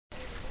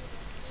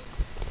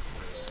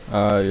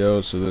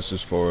Yo, so this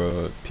is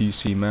for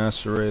PC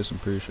Master Race. I'm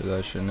pretty sure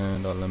that shit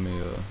named. Let me,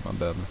 my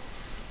bad, man.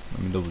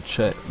 Let me double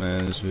check,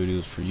 man. This video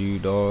is for you,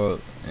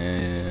 dog,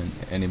 and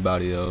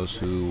anybody else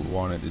who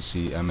wanted to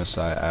see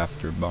MSI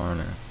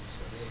Afterburner.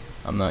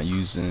 I'm not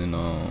using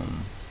the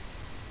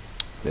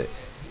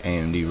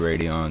AMD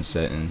Radeon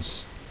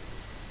settings.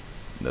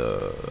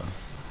 Let's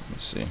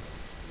see,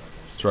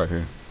 it's right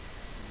here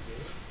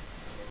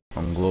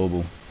on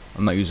global.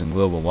 I'm not using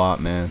global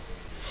watt, man.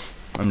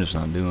 I'm just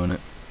not doing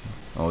it.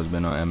 Always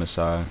been on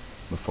MSI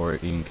before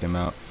it even came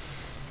out.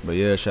 But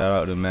yeah, shout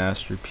out to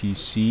Master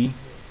PC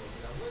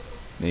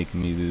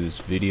making me do this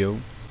video.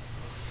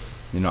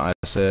 You know, I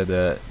said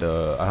that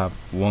I have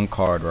one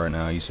card right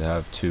now. I used to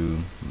have two,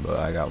 but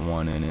I got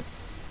one in it.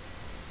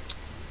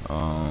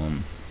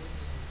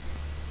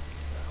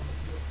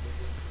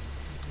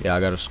 Yeah,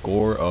 I got a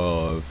score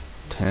of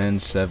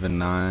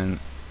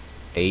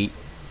 10,798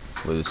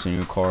 with a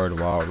senior card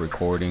while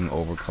recording,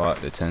 overclocked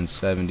to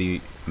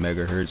 1070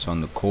 megahertz on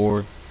the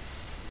core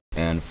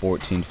and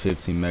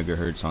 1450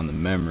 megahertz on the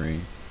memory.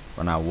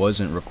 When I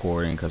wasn't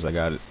recording, because I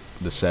got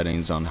the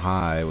settings on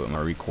high with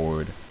my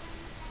record,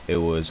 it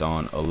was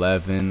on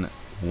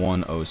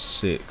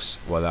 11,106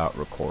 without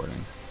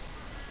recording.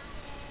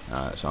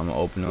 Alright, so I'm gonna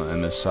open up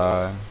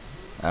MSI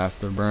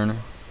Afterburner.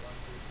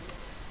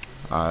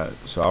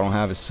 So I don't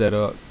have it set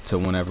up to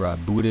whenever I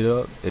boot it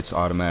up, it's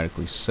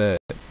automatically set,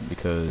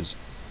 because,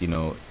 you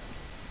know,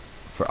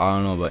 I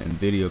don't know about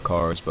NVIDIA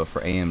cards, but for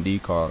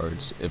AMD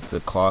cards, if the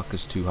clock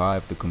is too high,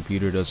 if the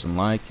computer doesn't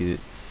like it,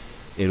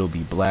 it'll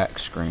be black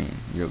screen.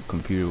 Your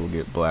computer will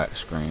get black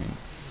screen.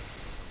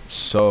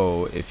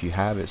 So if you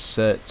have it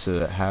set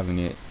to having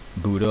it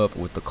boot up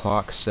with the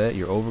clock set,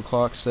 your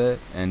overclock set,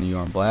 and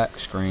you're on black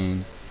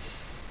screen,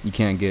 you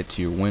can't get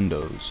to your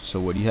Windows.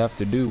 So what you have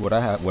to do, what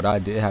I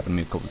did happen to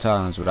me a couple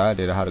times. What I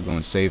did, I had to go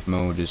in safe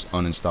mode, just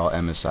uninstall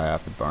MSI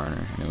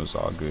Afterburner, and it was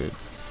all good.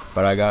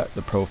 But I got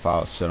the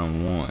profile set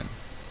on 1.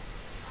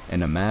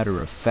 And a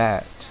matter of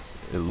fact,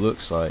 it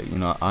looks like, you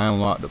know, I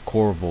unlocked the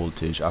core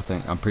voltage.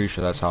 I'm pretty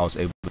sure that's how I was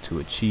able to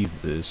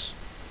achieve this.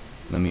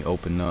 Let me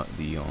open up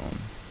the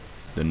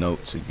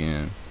notes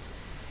again.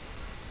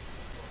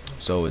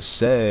 So it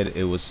said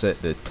it was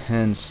set to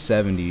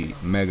 1070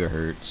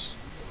 megahertz.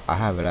 I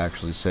have it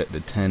actually set to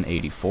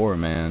 1084,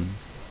 man.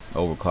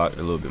 Overclocked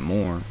a little bit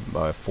more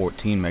by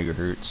 14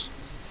 megahertz.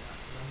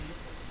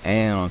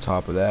 And on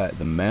top of that,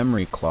 the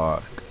memory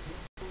clock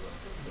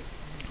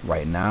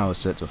right now is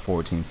set to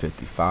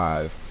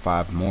 1455,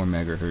 5 more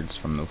megahertz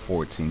from the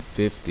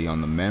 1450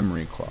 on the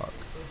memory clock.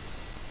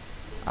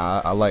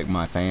 I like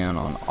my fan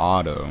on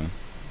auto,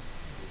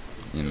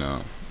 you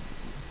know,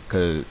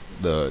 because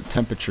the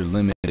temperature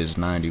limit is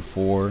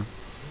 94.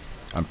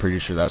 I'm pretty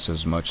sure that's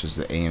as much as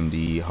the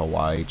AMD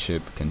Hawaii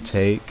chip can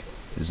take,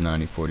 is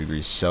 94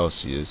 degrees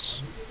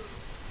Celsius.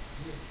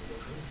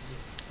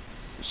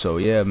 So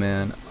yeah,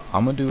 man,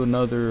 I'm gonna do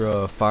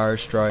another fire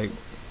strike,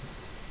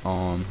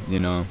 you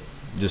know,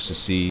 just to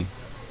see.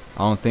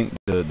 I don't think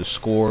the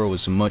score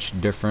was much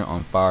different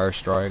on Fire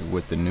Strike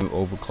with the new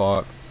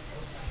overclock,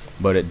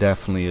 but it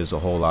definitely is a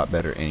whole lot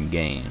better in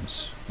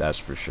games, that's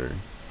for sure.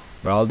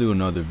 But I'll do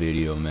another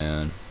video,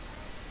 man,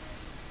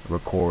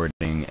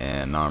 recording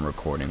and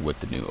non-recording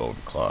with the new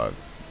overclock.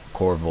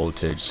 Core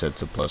voltage set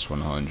to plus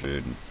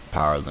 100,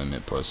 power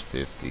limit plus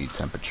 50,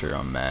 temperature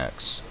on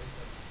max.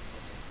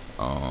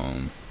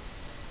 You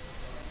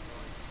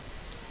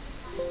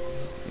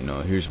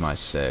know, here's my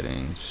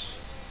settings.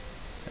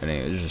 And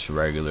it's just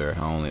regular.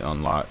 I only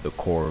unlocked the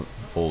core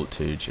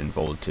voltage and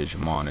voltage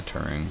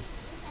monitoring.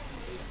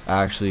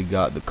 I actually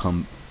got the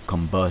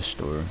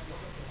combustor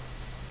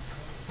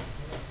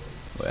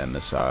with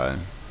MSI.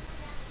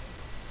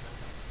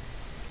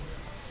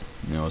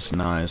 You know, it's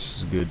nice.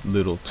 It's a good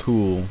little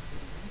tool.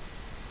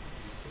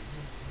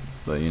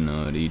 But you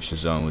know, to each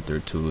his own with their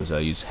tools. I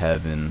use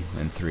Heaven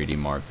and 3D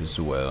Mark as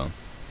well.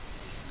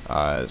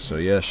 Alright, so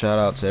yeah, shout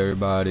out to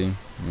everybody,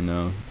 you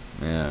know,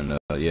 and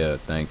yeah,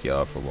 thank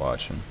y'all for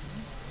watching.